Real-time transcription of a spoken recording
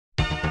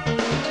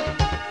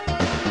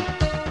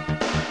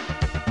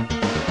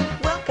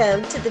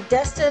Welcome to the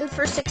Destined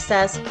for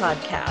Success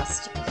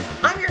podcast.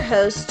 I'm your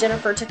host,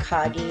 Jennifer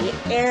Takagi,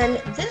 and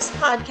this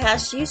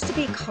podcast used to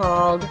be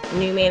called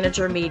New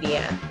Manager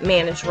Media,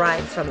 Manage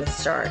Right from the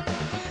Start.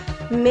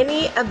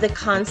 Many of the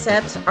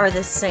concepts are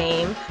the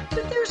same,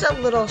 but there's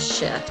a little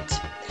shift.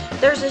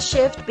 There's a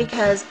shift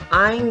because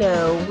I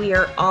know we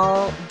are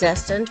all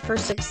destined for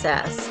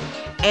success,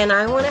 and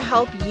I want to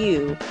help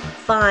you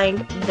find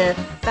the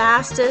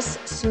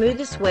fastest,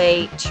 smoothest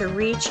way to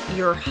reach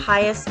your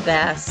highest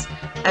best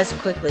as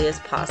quickly as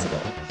possible.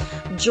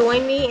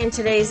 Join me in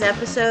today's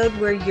episode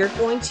where you're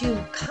going to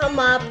come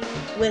up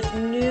with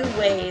new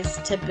ways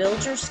to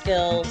build your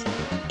skills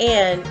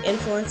and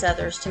influence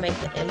others to make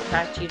the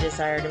impact you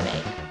desire to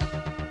make.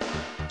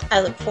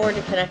 I look forward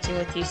to connecting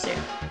with you soon.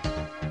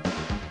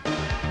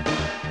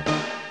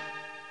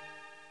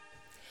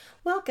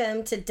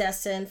 Welcome to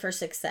Destined for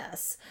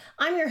Success.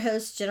 I'm your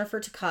host, Jennifer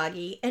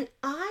Takagi, and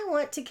I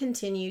want to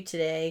continue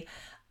today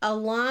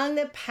along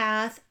the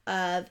path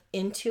of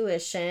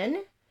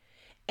intuition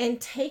and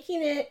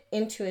taking it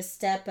into a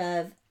step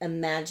of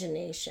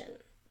imagination.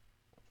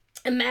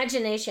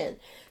 Imagination.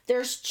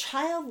 There's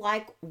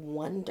childlike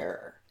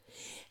wonder.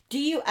 Do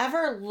you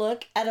ever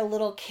look at a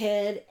little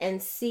kid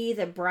and see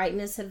the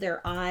brightness of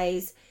their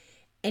eyes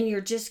and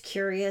you're just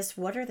curious,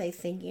 what are they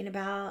thinking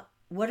about?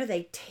 What are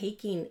they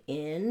taking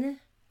in?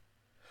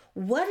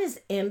 What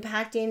is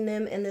impacting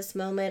them in this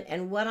moment,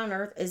 and what on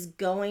earth is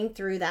going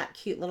through that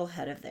cute little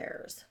head of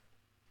theirs?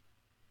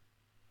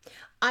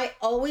 I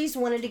always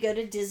wanted to go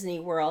to Disney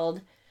World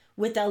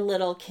with a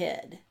little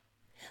kid.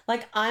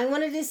 Like, I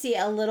wanted to see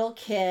a little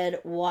kid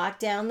walk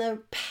down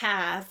the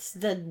paths,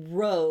 the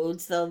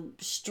roads, the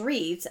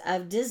streets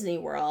of Disney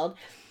World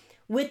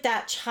with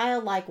that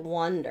childlike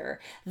wonder,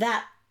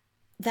 that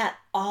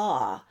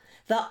awe.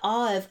 The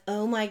awe of,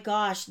 oh my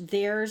gosh,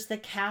 there's the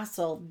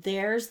castle.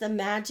 There's the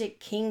Magic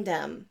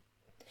Kingdom.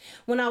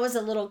 When I was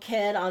a little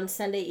kid on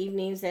Sunday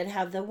evenings, they'd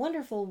have the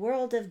Wonderful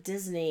World of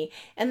Disney,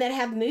 and they'd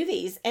have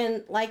movies.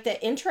 And like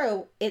the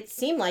intro, it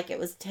seemed like it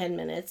was 10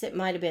 minutes. It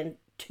might have been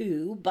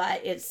 2,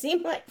 but it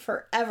seemed like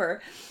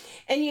forever.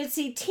 And you'd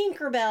see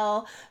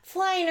Tinkerbell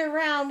flying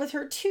around with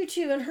her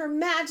tutu and her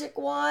magic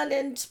wand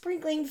and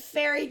sprinkling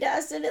fairy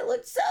dust, and it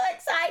looked so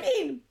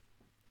exciting.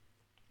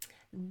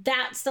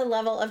 That's the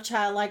level of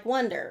childlike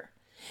wonder.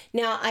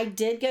 Now, I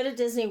did go to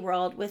Disney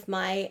World with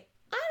my,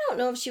 I don't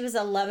know if she was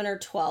 11 or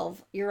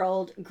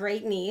 12-year-old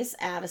great niece,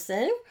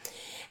 Addison.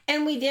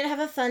 And we did have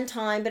a fun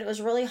time, but it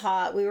was really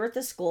hot. We were at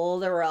the school.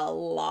 There were a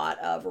lot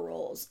of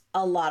rules.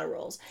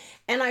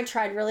 And I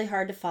tried really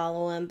hard to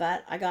follow them,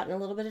 but I got in a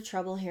little bit of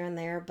trouble here and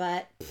there.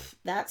 But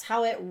that's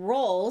how it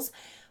rolls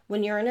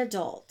when you're an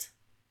adult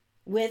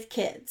with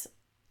kids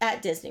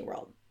at Disney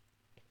World.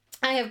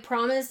 I have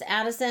promised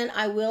Addison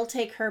I will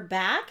take her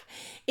back.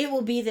 It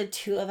will be the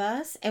two of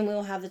us, and we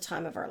will have the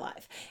time of our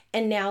life.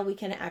 And now we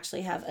can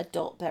actually have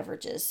adult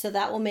beverages. So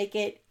that will make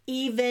it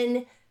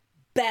even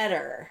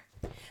better.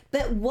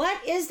 But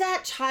what is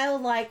that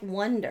childlike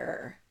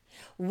wonder?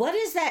 What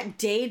is that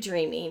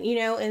daydreaming? You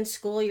know, in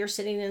school, you're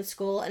sitting in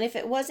school, and if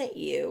it wasn't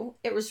you,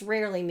 it was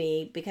rarely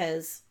me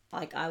because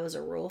like I was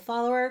a rule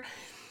follower.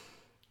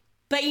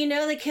 But you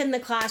know the kid in the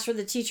class where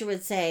the teacher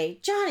would say,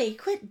 Johnny,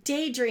 quit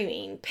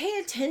daydreaming. Pay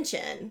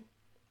attention.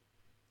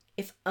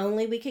 If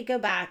only we could go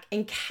back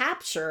and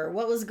capture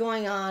what was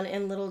going on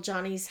in little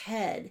Johnny's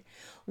head.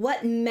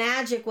 What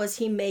magic was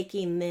he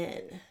making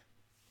then?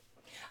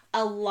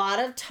 A lot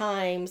of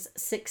times,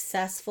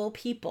 successful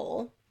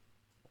people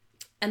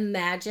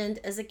imagined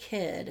as a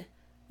kid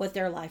what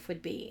their life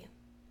would be.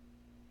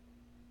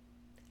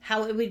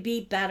 How it would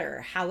be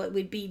better. How it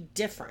would be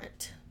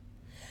different.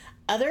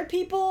 Other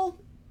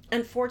people,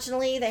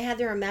 unfortunately, they had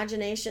their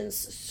imaginations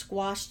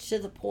squashed to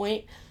the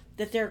point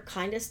that they're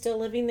kind of still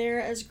living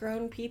there as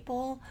grown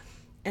people,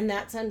 and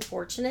that's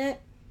unfortunate.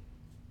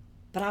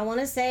 But I want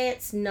to say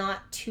it's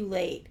not too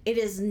late. It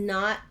is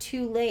not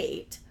too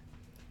late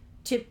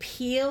to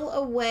peel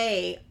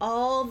away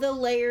all the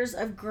layers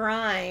of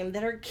grime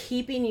that are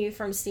keeping you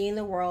from seeing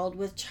the world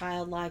with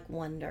childlike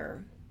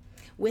wonder,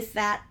 with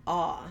that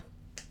awe.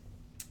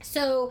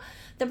 So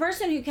the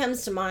person who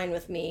comes to mind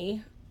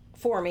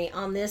for me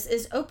on this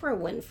is Oprah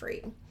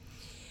Winfrey.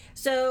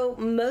 So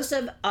most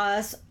of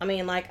us,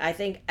 I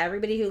think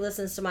everybody who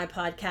listens to my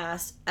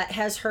podcast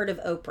has heard of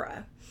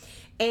Oprah.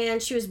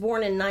 And she was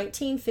born in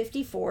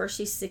 1954.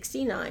 She's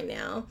 69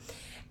 now.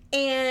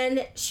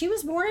 And she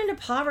was born into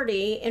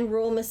poverty in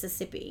rural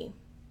Mississippi.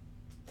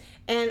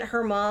 And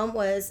her mom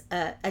was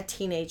a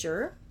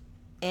teenager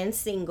and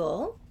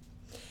single.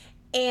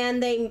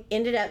 And they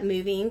ended up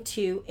moving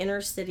to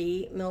inner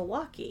city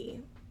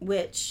Milwaukee,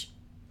 which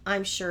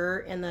I'm sure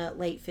in the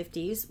late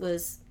 50s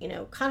was,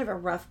 kind of a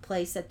rough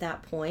place at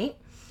that point.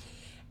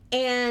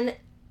 And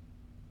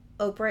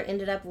Oprah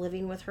ended up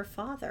living with her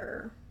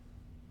father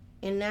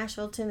in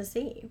Nashville,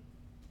 Tennessee.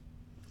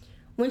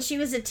 When she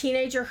was a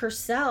teenager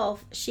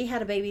herself, she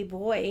had a baby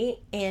boy,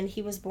 and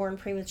he was born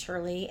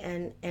prematurely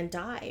and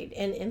died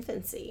in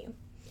infancy.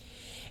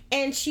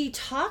 And she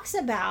talks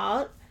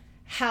about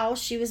how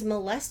she was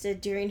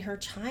molested during her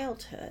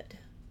childhood.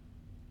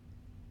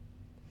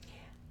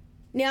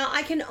 Now,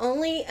 I can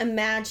only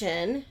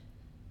imagine,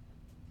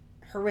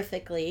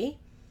 horrifically,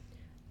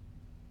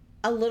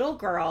 a little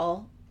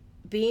girl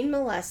being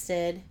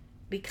molested,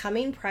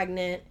 becoming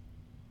pregnant,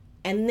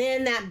 and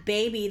then that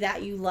baby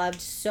that you loved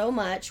so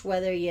much,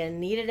 whether you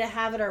needed to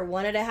have it or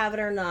wanted to have it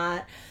or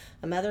not,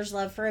 a mother's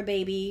love for a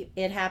baby,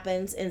 it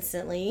happens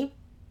instantly.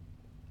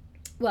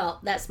 Well,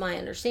 that's my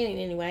understanding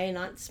anyway, and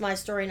it's my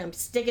story, and I'm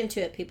sticking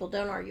to it. People,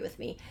 don't argue with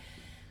me.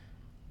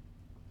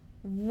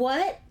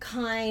 What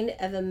kind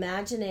of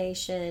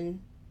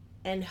imagination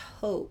and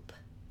hope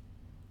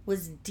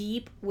was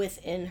deep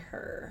within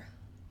her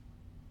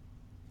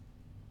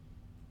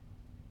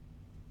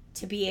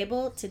to be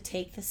able to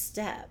take the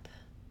step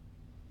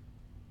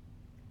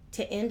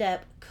to end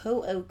up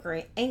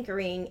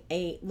co-anchoring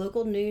a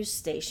local news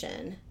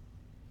station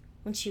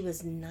when she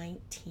was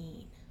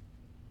 19?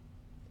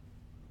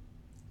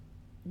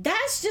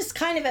 That's just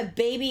kind of a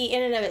baby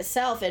in and of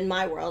itself in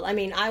my world. I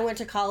mean, I went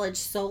to college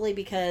solely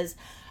because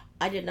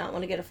I did not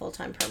want to get a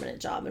full-time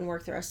permanent job and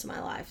work the rest of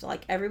my life.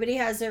 Like, everybody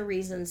has their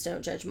reasons,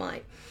 don't judge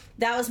mine.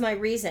 That was my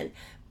reason.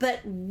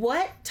 But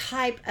what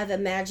type of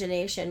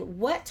imagination,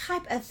 what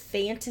type of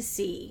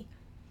fantasy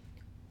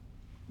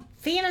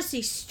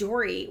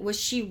story was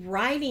she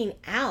writing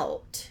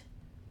out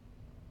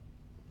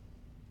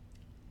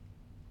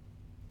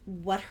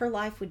what her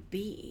life would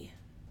be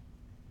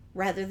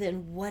rather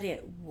than what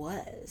it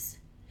was?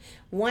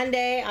 One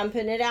day, I'm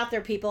putting it out there,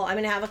 people. I'm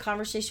going to have a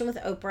conversation with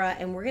Oprah,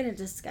 and we're going to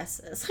discuss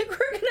this. Like,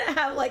 we're going to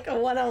have like a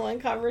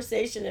one-on-one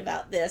conversation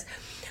about this.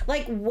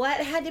 Like, what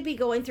had to be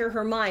going through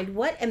her mind?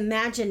 What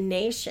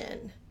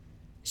imagination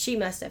she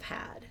must have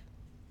had.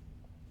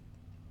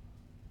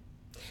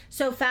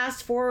 So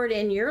fast forward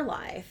in your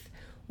life,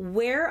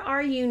 where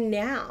are you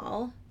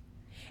now?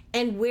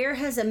 And where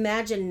has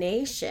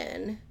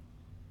imagination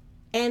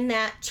and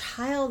that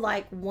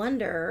childlike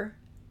wonder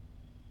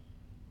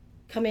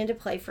come into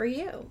play for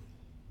you?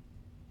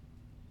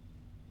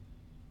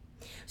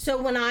 So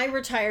when I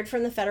retired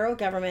from the federal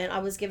government, I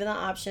was given the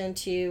option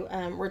to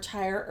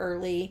retire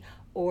early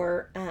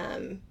or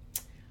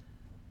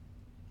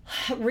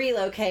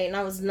relocate, and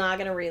I was not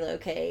going to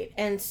relocate.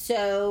 And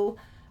so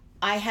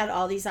I had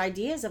all these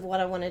ideas of what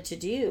I wanted to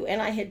do,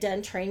 and I had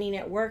done training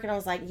at work, and I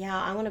was like,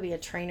 yeah, I want to be a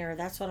trainer.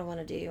 That's what I want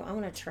to do. I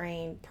want to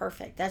train.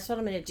 Perfect. That's what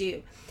I'm going to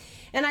do.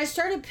 And I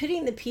started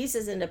putting the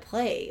pieces into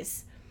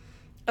place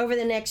over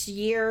the next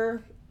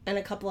year and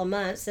a couple of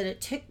months that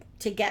it took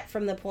to get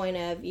from the point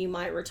of you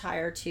might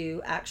retire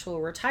to actual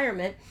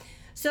retirement,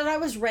 so that I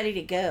was ready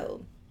to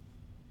go.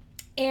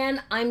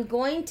 And I'm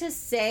going to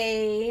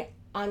say,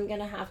 I'm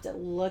going to have to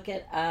look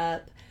it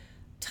up.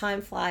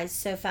 Time flies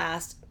so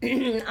fast.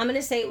 I'm going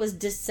to say it was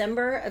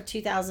December of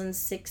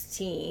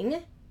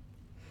 2016.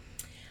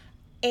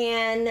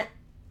 And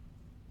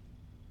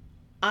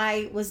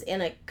I was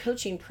in a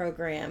coaching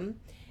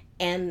program,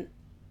 and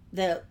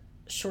the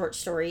short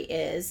story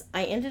is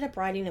I ended up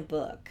writing a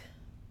book,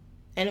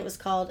 and it was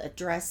called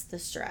Address the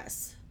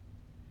Stress.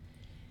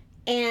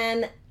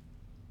 And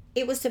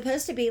it was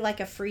supposed to be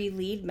like a free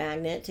lead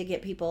magnet to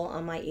get people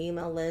on my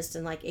email list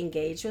and like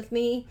engage with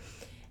me.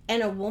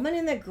 And a woman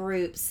in the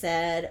group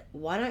said,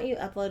 why don't you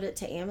upload it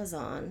to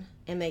Amazon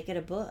and make it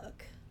a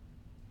book?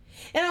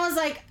 And I was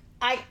like,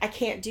 I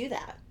can't do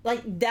that.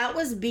 Like, that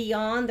was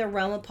beyond the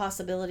realm of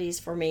possibilities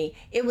for me.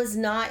 It was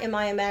not in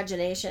my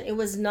imagination. It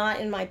was not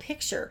in my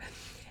picture.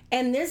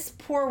 And this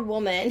poor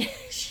woman,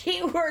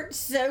 she worked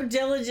so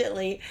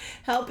diligently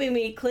helping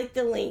me click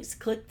the links,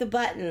 click the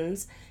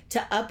buttons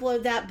to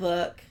upload that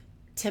book,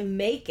 to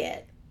make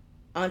it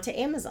onto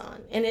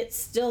Amazon. And it's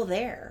still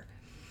there.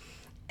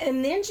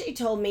 And then she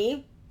told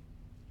me,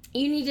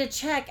 you need to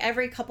check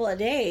every couple of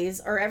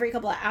days or every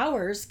couple of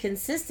hours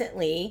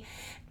consistently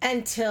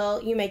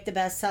until you make the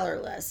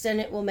bestseller list. And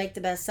it will make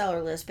the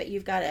bestseller list, but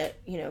you've got to,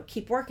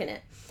 keep working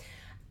it.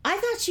 I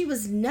thought she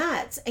was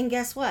nuts. And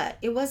guess what?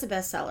 It was a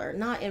bestseller,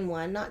 not in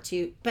one, not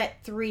two, but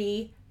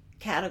 3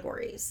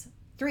 categories.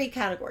 3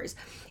 categories.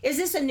 Is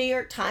this a New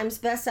York Times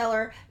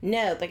bestseller?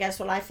 No, but guess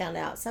what I found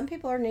out? Some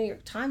people are New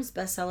York Times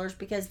bestsellers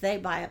because they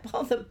buy up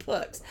all the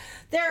books.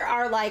 There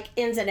are like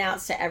ins and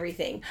outs to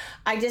everything.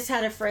 I just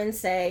had a friend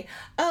say,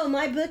 oh,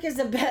 my book is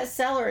a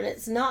bestseller and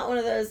it's not one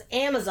of those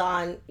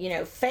Amazon,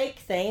 fake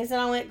things. And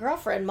I went,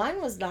 girlfriend,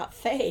 mine was not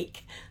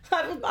fake.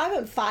 I'm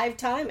a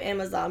 5-time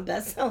Amazon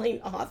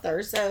bestselling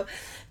author. So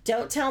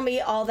don't tell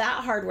me all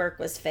that hard work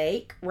was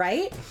fake,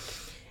 right?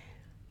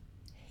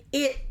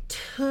 It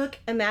took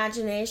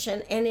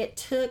imagination, and it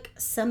took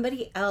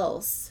somebody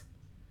else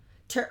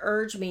to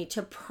urge me,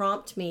 to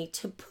prompt me,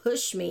 to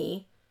push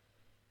me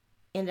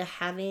into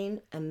having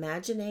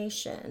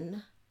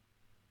imagination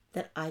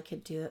that I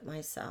could do it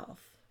myself.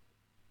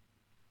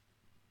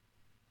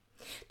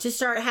 To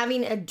start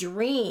having a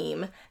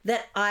dream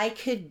that I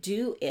could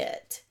do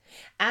it.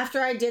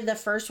 After I did the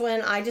first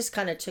one, I just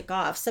kind of took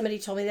off. Somebody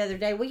told me the other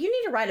day, well, you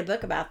need to write a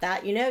book about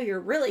that. You're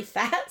really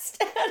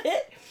fast at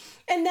it.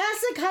 And that's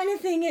the kind of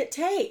thing it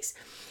takes.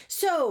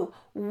 So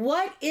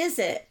what is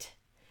it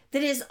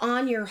that is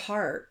on your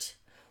heart?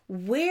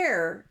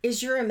 Where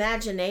is your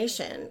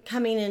imagination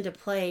coming into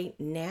play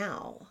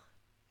now?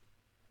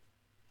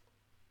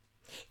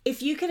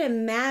 If you could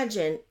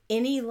imagine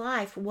any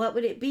life, what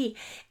would it be?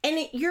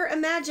 And your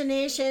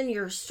imagination,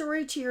 your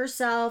story to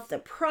yourself, the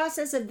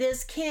process of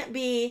this can't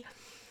be,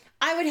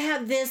 I would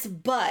have this,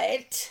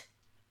 but,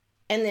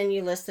 and then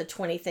you list the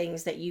 20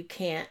 things that you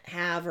can't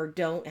have or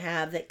don't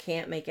have that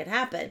can't make it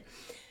happen.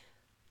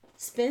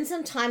 Spend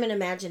some time in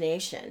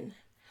imagination.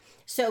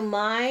 So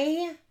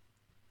my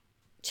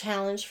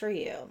challenge for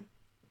you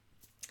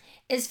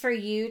is for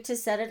you to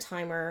set a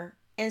timer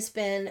and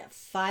spend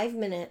 5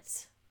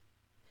 minutes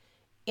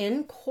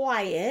in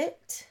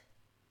quiet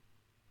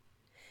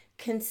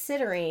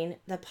considering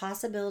the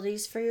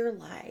possibilities for your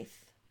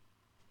life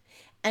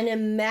and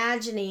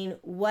imagining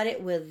what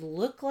it would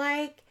look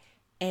like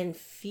and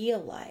feel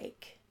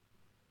like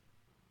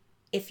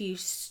if you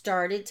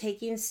started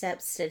taking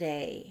steps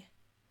today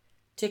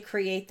to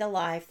create the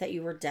life that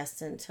you were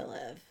destined to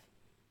live.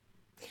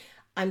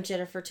 I'm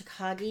Jennifer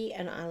Takagi,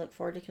 and I look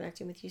forward to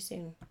connecting with you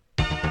soon.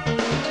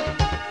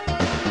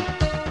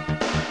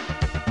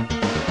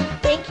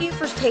 Thank you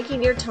for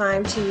taking your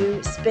time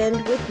to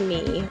spend with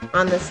me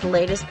on this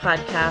latest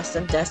podcast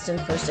of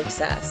Destined for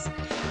Success.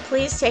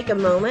 Please take a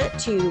moment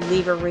to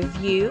leave a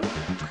review,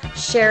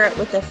 share it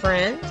with a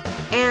friend,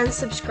 and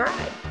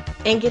subscribe,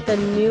 and get the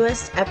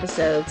newest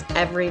episodes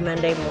every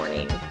Monday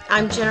morning.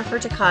 I'm Jennifer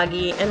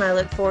Takagi, and I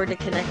look forward to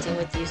connecting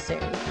with you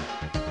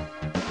soon.